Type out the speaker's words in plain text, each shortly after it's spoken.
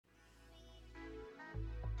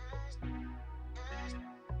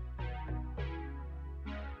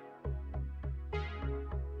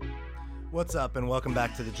What's up, and welcome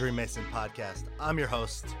back to the Dream Mason podcast. I'm your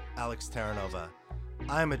host, Alex Terranova.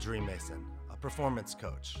 I'm a Dream Mason, a performance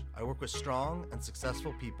coach. I work with strong and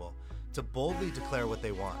successful people to boldly declare what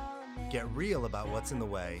they want, get real about what's in the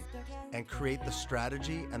way, and create the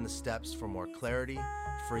strategy and the steps for more clarity,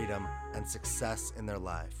 freedom, and success in their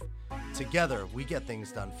life. Together, we get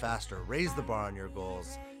things done faster, raise the bar on your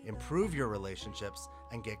goals, improve your relationships,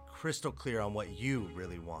 and get crystal clear on what you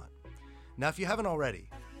really want. Now, if you haven't already,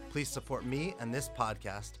 please support me and this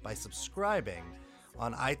podcast by subscribing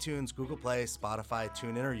on iTunes, Google Play, Spotify,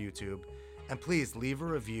 TuneIn, or YouTube, and please leave a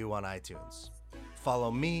review on iTunes.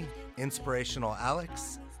 Follow me, Inspirational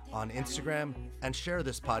Alex, on Instagram, and share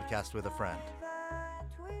this podcast with a friend.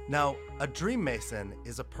 Now, a Dream Mason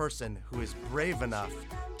is a person who is brave enough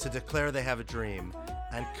to declare they have a dream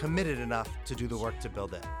and committed enough to do the work to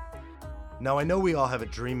build it. Now, I know we all have a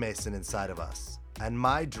Dream Mason inside of us, and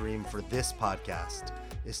my dream for this podcast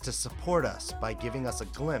is to support us by giving us a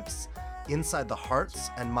glimpse inside the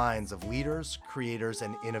hearts and minds of leaders, creators,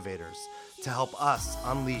 and innovators to help us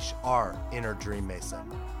unleash our inner Dream Mason.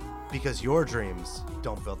 Because your dreams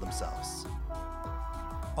don't build themselves.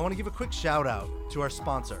 I want to give a quick shout out to our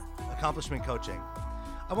sponsor, Accomplishment Coaching.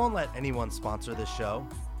 I won't let anyone sponsor this show,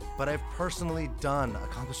 but I've personally done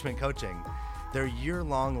Accomplishment Coaching, their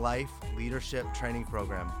year-long life leadership training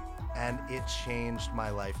program, and it changed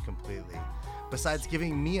my life completely. Besides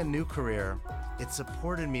giving me a new career, it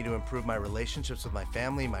supported me to improve my relationships with my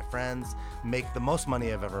family, my friends, make the most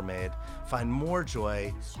money I've ever made, find more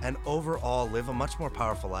joy, and overall live a much more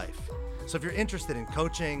powerful life. So if you're interested in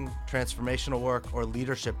coaching, transformational work, or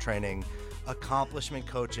leadership training, Accomplishment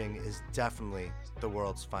Coaching is definitely the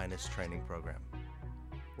world's finest training program.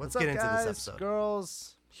 Let's get into this episode.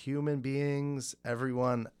 Girls, human beings,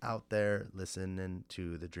 everyone out there listening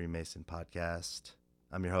to the Dream Mason podcast.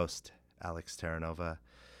 I'm your host, Alex Terranova.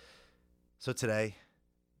 So today,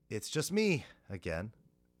 it's just me again.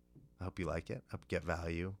 I hope you like it. I hope you get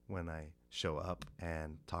value when I show up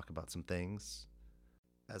and talk about some things.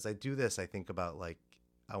 As I do this, I think about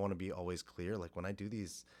I want to be always clear. When I do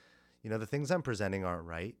these, the things I'm presenting aren't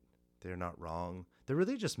right. They're not wrong. They're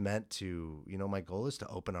really just meant to, my goal is to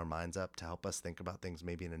open our minds up to help us think about things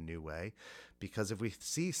maybe in a new way. Because if we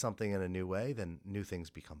see something in a new way, then new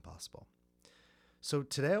things become possible. So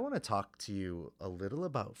today I want to talk to you a little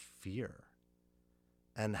about fear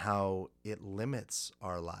and how it limits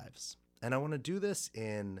our lives. And I want to do this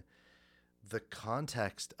in the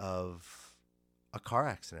context of a car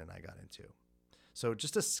accident I got into. So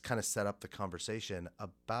just to kind of set up the conversation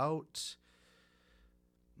about,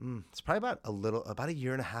 it's probably about a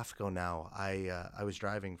year and a half ago now, I was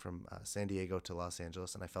driving from San Diego to Los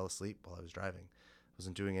Angeles, and I fell asleep while I was driving. I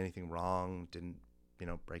wasn't doing anything wrong, didn't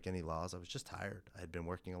break any laws. I was just tired. I had been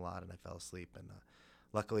working a lot and I fell asleep. And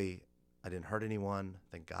luckily, I didn't hurt anyone.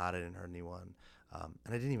 Thank God I didn't hurt anyone. And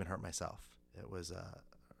I didn't even hurt myself. It was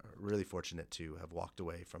really fortunate to have walked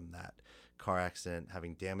away from that car accident,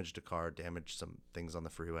 having damaged a car, damaged some things on the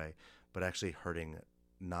freeway, but actually hurting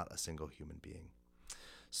not a single human being.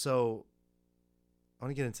 So I want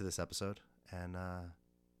to get into this episode, and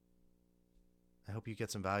I hope you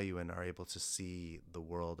get some value and are able to see the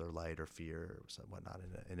world or light or fear or whatnot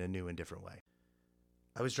in a new and different way.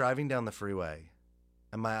 I was driving down the freeway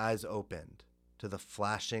and my eyes opened to the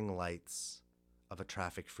flashing lights of a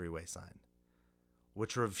traffic freeway sign,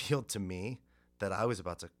 which revealed to me that I was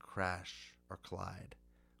about to crash or collide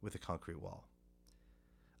with a concrete wall.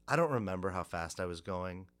 I don't remember how fast I was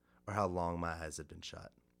going or how long my eyes had been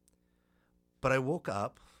shut. But I woke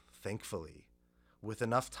up, thankfully, with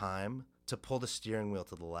enough time to pull the steering wheel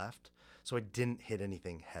to the left so I didn't hit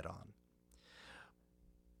anything head on.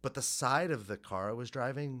 But the side of the car I was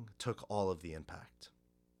driving took all of the impact.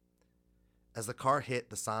 As the car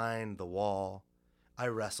hit the sign, the wall, I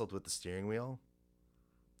wrestled with the steering wheel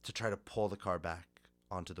to try to pull the car back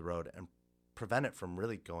onto the road and prevent it from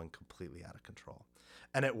really going completely out of control.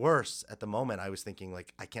 And at worst, at the moment, I was thinking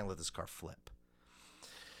I can't let this car flip.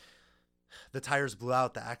 The tires blew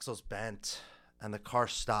out, the axles bent, and the car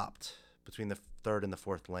stopped between the third and the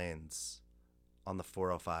fourth lanes on the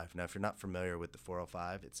 405. Now, if you're not familiar with the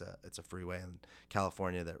 405, it's a freeway in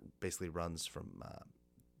California that basically runs from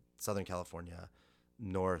Southern California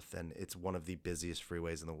north, and it's one of the busiest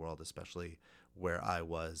freeways in the world, especially where I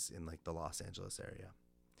was in the Los Angeles area.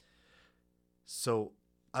 So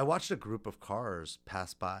I watched a group of cars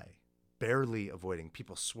pass by, barely avoiding.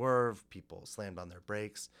 People swerved, people slammed on their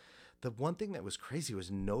brakes. The one thing that was crazy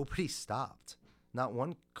was nobody stopped. Not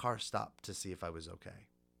one car stopped to see if I was okay.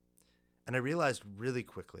 And I realized really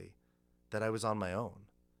quickly that I was on my own,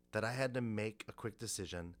 that I had to make a quick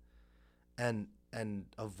decision and and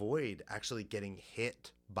avoid actually getting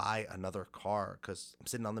hit by another car because I'm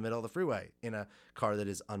sitting on the middle of the freeway in a car that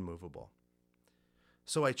is unmovable.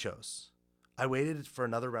 So I chose. I waited for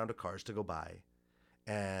another round of cars to go by,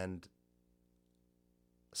 and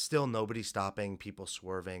still nobody stopping, people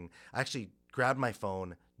swerving. I actually grabbed my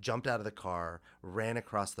phone, jumped out of the car, ran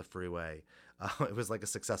across the freeway. It was like a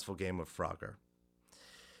successful game of Frogger.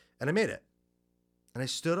 And I made it. And I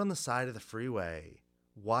stood on the side of the freeway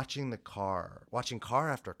watching car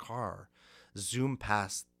after car zoom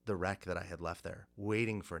past the wreck that I had left there,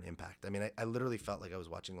 waiting for an impact. I mean, I literally felt like I was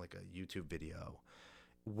watching like a YouTube video,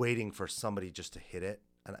 waiting for somebody just to hit it.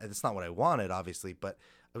 And it's not what I wanted, obviously, but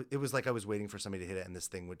it was like I was waiting for somebody to hit it and this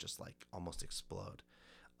thing would just like almost explode.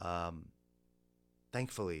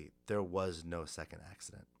 Thankfully, there was no second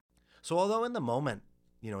accident. So although in the moment,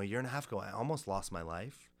 a year and a half ago, I almost lost my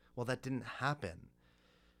life, well, that didn't happen.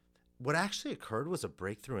 What actually occurred was a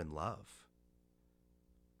breakthrough in love.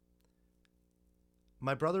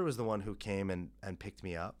 My brother was the one who came and picked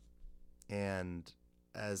me up. And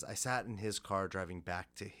as I sat in his car driving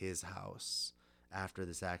back to his house after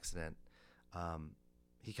this accident,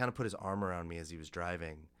 he kind of put his arm around me as he was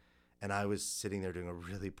driving. And I was sitting there doing a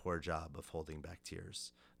really poor job of holding back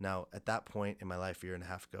tears. Now, at that point in my life, a year and a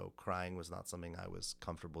half ago, crying was not something I was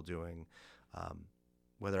comfortable doing.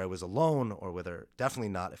 Whether I was alone or definitely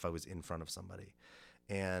not if I was in front of somebody.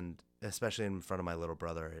 And especially in front of my little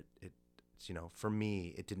brother, it for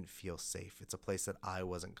me, it didn't feel safe. It's a place that I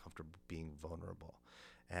wasn't comfortable being vulnerable.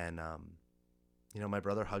 And, my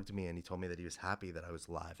brother hugged me and he told me that he was happy that I was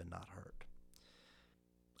alive and not hurt.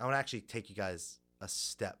 I want to actually take you guys a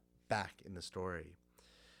step back in the story.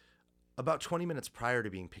 About 20 minutes prior to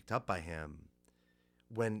being picked up by him,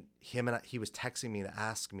 when he was texting me to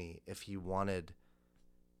ask me if he wanted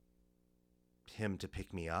him to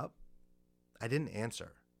pick me up, I didn't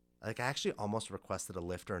answer. Like, I actually almost requested a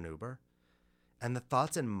Lyft or an Uber. And the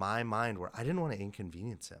thoughts in my mind were, I didn't want to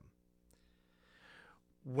inconvenience him.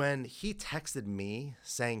 When he texted me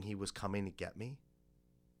saying he was coming to get me,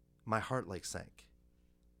 my heart sank.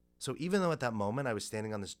 So even though at that moment I was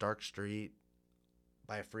standing on this dark street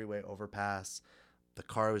by a freeway overpass, the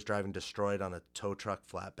car I was driving destroyed on a tow truck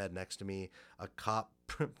flatbed next to me, a cop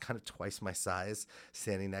kind of twice my size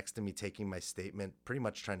standing next to me taking my statement, pretty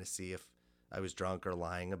much trying to see if I was drunk or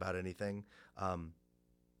lying about anything.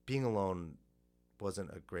 Being alone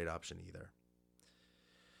wasn't a great option either.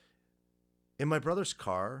 In my brother's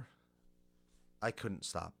car, I couldn't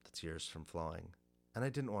stop the tears from flowing. And I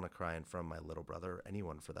didn't want to cry in front of my little brother or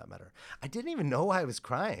anyone for that matter. I didn't even know why I was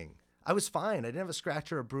crying. I was fine. I didn't have a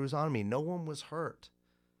scratch or a bruise on me. No one was hurt.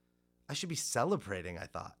 I should be celebrating, I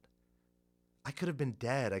thought. I could have been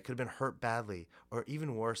dead. I could have been hurt badly. Or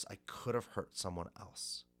even worse, I could have hurt someone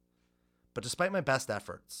else. But despite my best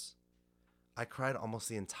efforts, I cried almost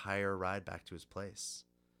the entire ride back to his place.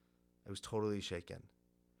 I was totally shaken.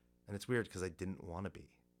 And it's weird because I didn't want to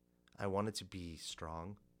be. I wanted to be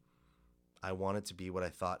strong. I wanted to be what I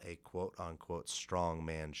thought a quote-unquote strong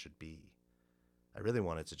man should be. I really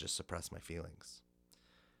wanted to just suppress my feelings.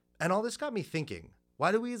 And all this got me thinking,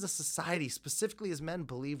 why do we as a society, specifically as men,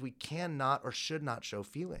 believe we cannot or should not show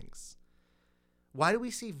feelings? Why do we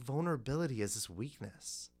see vulnerability as this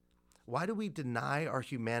weakness? Why do we deny our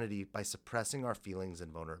humanity by suppressing our feelings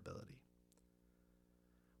and vulnerability?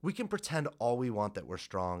 We can pretend all we want that we're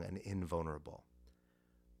strong and invulnerable.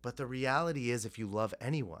 But the reality is, if you love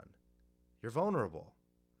anyone, you're vulnerable.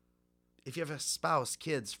 If you have a spouse,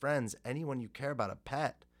 kids, friends, anyone you care about, a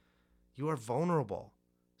pet, you are vulnerable,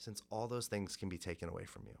 since all those things can be taken away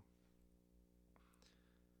from you.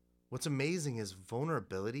 What's amazing is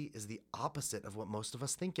vulnerability is the opposite of what most of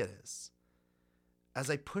us think it is. As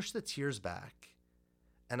I pushed the tears back,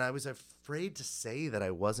 and I was afraid to say that I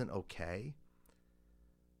wasn't okay,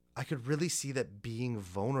 I could really see that being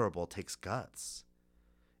vulnerable takes guts.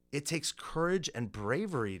 It takes courage and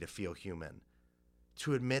bravery to feel human,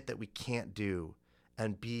 to admit that we can't do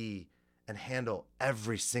and be and handle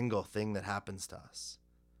every single thing that happens to us.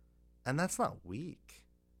 And that's not weak.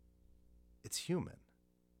 It's human.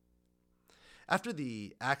 After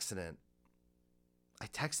the accident, I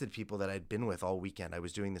texted people that I'd been with all weekend. I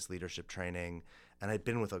was doing this leadership training, and I'd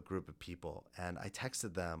been with a group of people, and I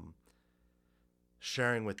texted them,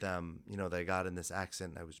 sharing with them, that I got in this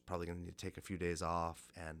accident. I was probably going to need to take a few days off,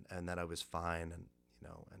 and that I was fine, and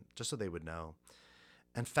just so they would know.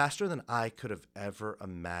 And faster than I could have ever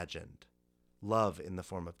imagined, love in the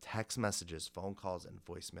form of text messages, phone calls, and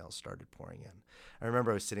voicemails started pouring in. I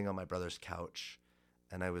remember I was sitting on my brother's couch,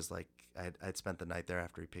 and I was like, I'd spent the night there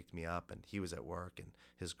after he picked me up, and he was at work, and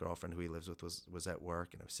his girlfriend who he lives with was at work,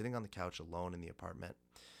 and I was sitting on the couch alone in the apartment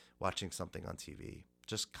watching something on TV,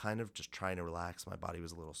 just trying to relax. My body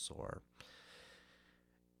was a little sore.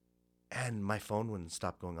 And my phone wouldn't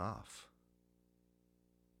stop going off.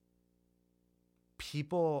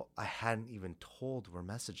 People I hadn't even told were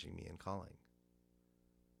messaging me and calling.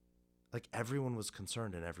 Like, everyone was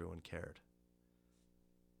concerned and everyone cared.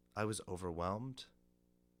 I was overwhelmed.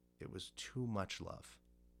 It was too much love.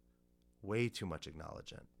 Way too much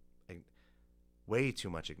acknowledgement. Way too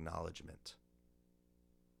much acknowledgement.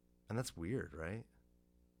 And that's weird, right?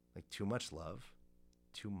 Like, too much love,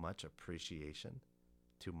 too much appreciation,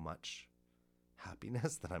 too much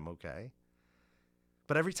happiness that I'm okay.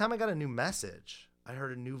 But every time I got a new message, I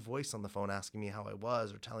heard a new voice on the phone asking me how I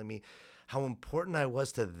was, or telling me how important I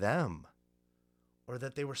was to them, or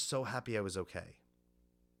that they were so happy I was okay.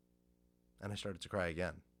 And I started to cry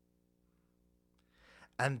again.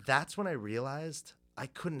 And that's when I realized I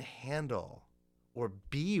couldn't handle or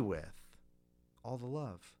be with all the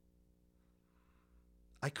love.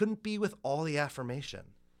 I couldn't be with all the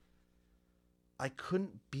affirmation. I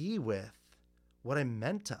couldn't be with what I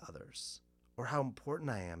meant to others, or how important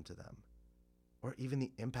I am to them, or even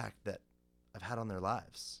the impact that I've had on their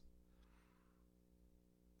lives.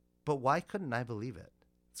 But why couldn't I believe it?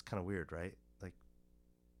 It's kind of weird, right? Like,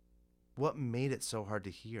 what made it so hard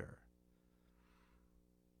to hear?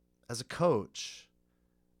 As a coach,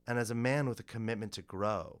 and as a man with a commitment to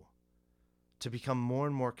grow, to become more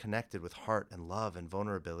and more connected with heart and love and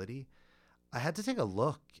vulnerability, I had to take a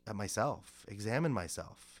look at myself, examine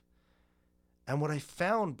myself. And what I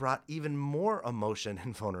found brought even more emotion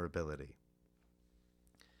and vulnerability.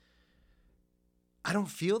 I don't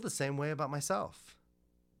feel the same way about myself.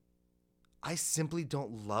 I simply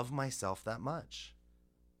don't love myself that much.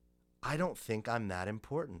 I don't think I'm that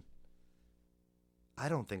important. I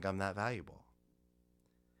don't think I'm that valuable.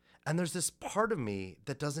 And there's this part of me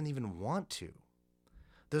that doesn't even want to.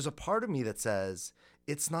 There's a part of me that says,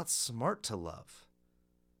 it's not smart to love.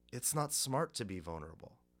 It's not smart to be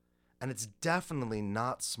vulnerable. And it's definitely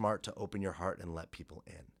not smart to open your heart and let people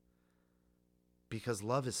in. Because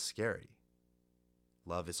love is scary.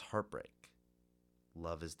 Love is heartbreak.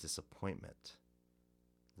 Love is disappointment.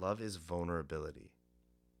 Love is vulnerability.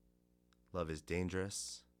 Love is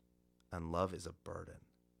dangerous. And love is a burden.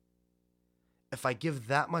 If I give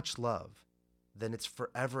that much love, then it's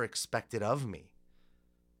forever expected of me.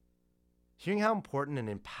 Hearing how important and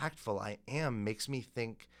impactful I am makes me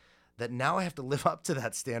think that now I have to live up to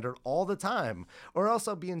that standard all the time, or else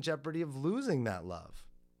I'll be in jeopardy of losing that love.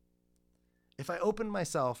 If I open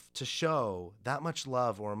myself to show that much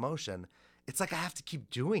love or emotion, it's like I have to keep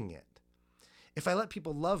doing it. If I let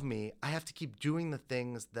people love me, I have to keep doing the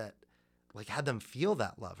things that had them feel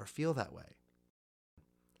that love or feel that way.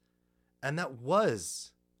 And that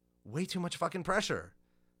was way too much fucking pressure.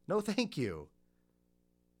 No, thank you.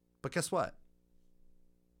 But guess what?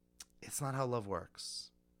 It's not how love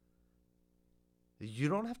works. You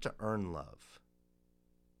don't have to earn love.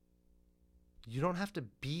 You don't have to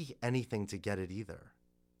be anything to get it either.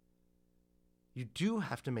 You do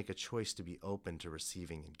have to make a choice to be open to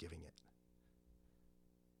receiving and giving it.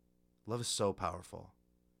 Love is so powerful.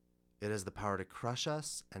 It has the power to crush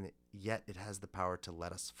us, and yet it has the power to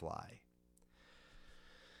let us fly.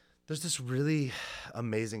 There's this really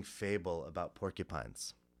amazing fable about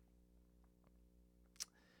porcupines.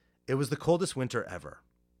 It was the coldest winter ever.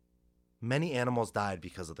 Many animals died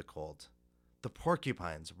because of the cold. The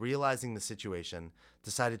porcupines, realizing the situation,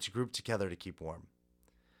 decided to group together to keep warm.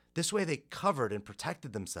 This way they covered and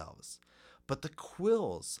protected themselves, but the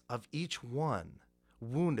quills of each one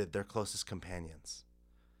wounded their closest companions.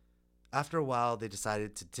 After a while, they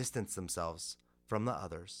decided to distance themselves from the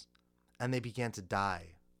others, and they began to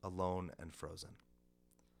die alone and frozen.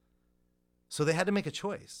 So they had to make a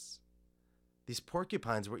choice. These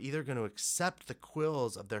porcupines were either going to accept the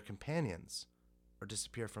quills of their companions or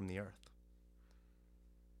disappear from the earth.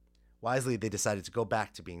 Wisely, they decided to go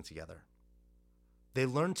back to being together. They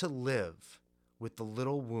learned to live with the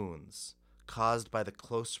little wounds caused by the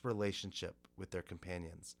close relationship with their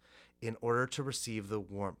companions in order to receive the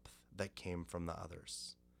warmth that came from the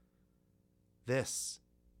others. This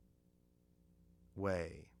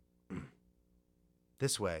way,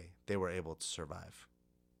 they were able to survive.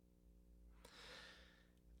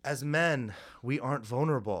 As men, we aren't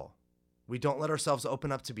vulnerable. We don't let ourselves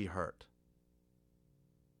open up to be hurt,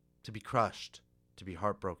 to be crushed, to be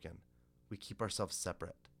heartbroken. We keep ourselves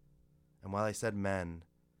separate. And while I said men,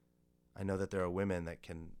 I know that there are women that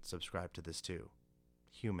can subscribe to this too.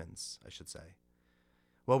 Humans, I should say.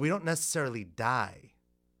 Well, we don't necessarily die.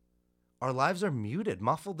 Our lives are muted,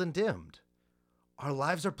 muffled, and dimmed. Our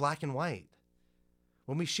lives are black and white.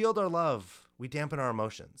 When we shield our love we dampen our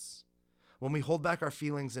emotions. When we hold back our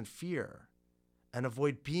feelings and fear and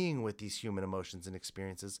avoid being with these human emotions and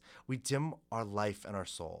experiences, we dim our life and our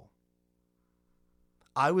soul.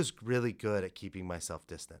 I was really good at keeping myself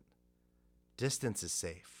distant. Distance is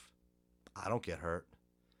safe. I don't get hurt.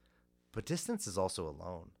 But distance is also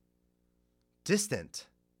alone. Distant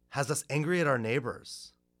has us angry at our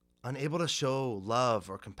neighbors, unable to show love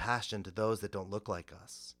or compassion to those that don't look like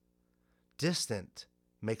us. Distant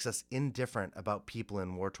makes us indifferent about people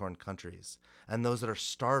in war-torn countries and those that are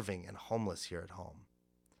starving and homeless here at home.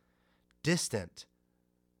 Distant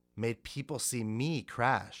made people see me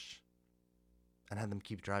crash and had them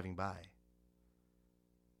keep driving by.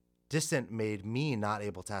 Distant made me not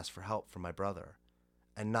able to ask for help from my brother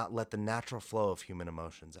and not let the natural flow of human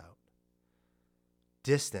emotions out.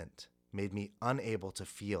 Distant made me unable to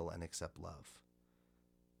feel and accept love.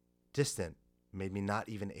 Distant made me not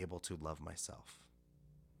even able to love myself.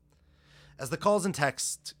 As the calls and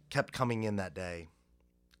texts kept coming in that day,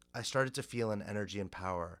 I started to feel an energy and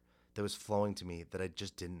power that was flowing to me that I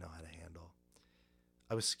just didn't know how to handle.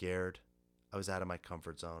 I was scared. I was out of my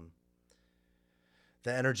comfort zone.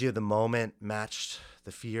 The energy of the moment matched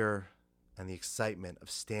the fear and the excitement of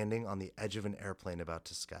standing on the edge of an airplane about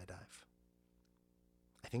to skydive.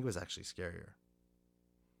 I think it was actually scarier.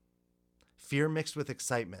 Fear mixed with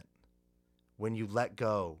excitement. When you let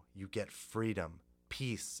go, you get freedom,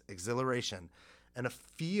 peace, exhilaration, and a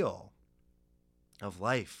feel of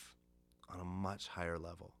life on a much higher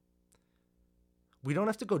level. We don't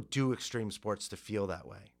have to go do extreme sports to feel that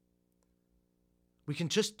way. We can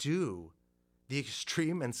just do the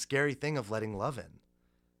extreme and scary thing of letting love in.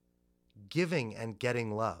 Giving and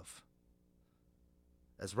getting love.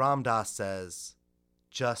 As Ram Dass says,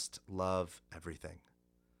 just love everything.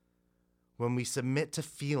 When we submit to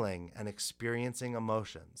feeling and experiencing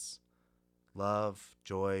emotions, love,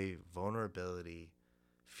 joy, vulnerability,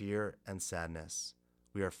 fear, and sadness,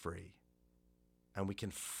 we are free. And we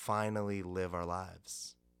can finally live our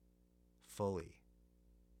lives fully,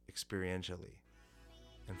 experientially,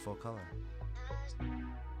 in full color.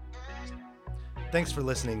 Thanks for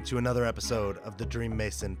listening to another episode of the Dream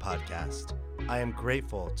Mason podcast. I am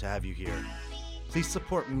grateful to have you here. Please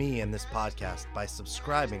support me in this podcast by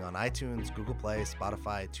subscribing on iTunes, Google Play,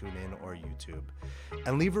 Spotify, TuneIn, or YouTube.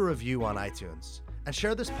 And leave a review on iTunes. And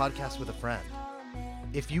share this podcast with a friend.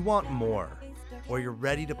 If you want more, or you're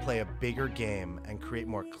ready to play a bigger game and create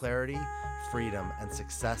more clarity, freedom, and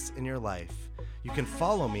success in your life, you can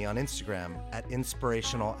follow me on Instagram at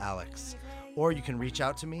InspirationalAlex. Or you can reach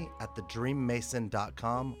out to me at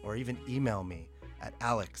thedreammason.com or even email me at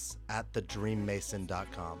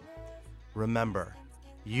alex@thedreammason.com. Remember,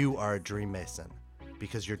 you are a dream mason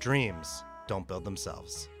because your dreams don't build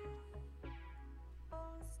themselves.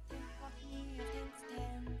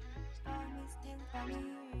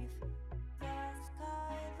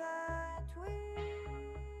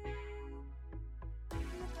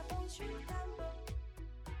 Shoot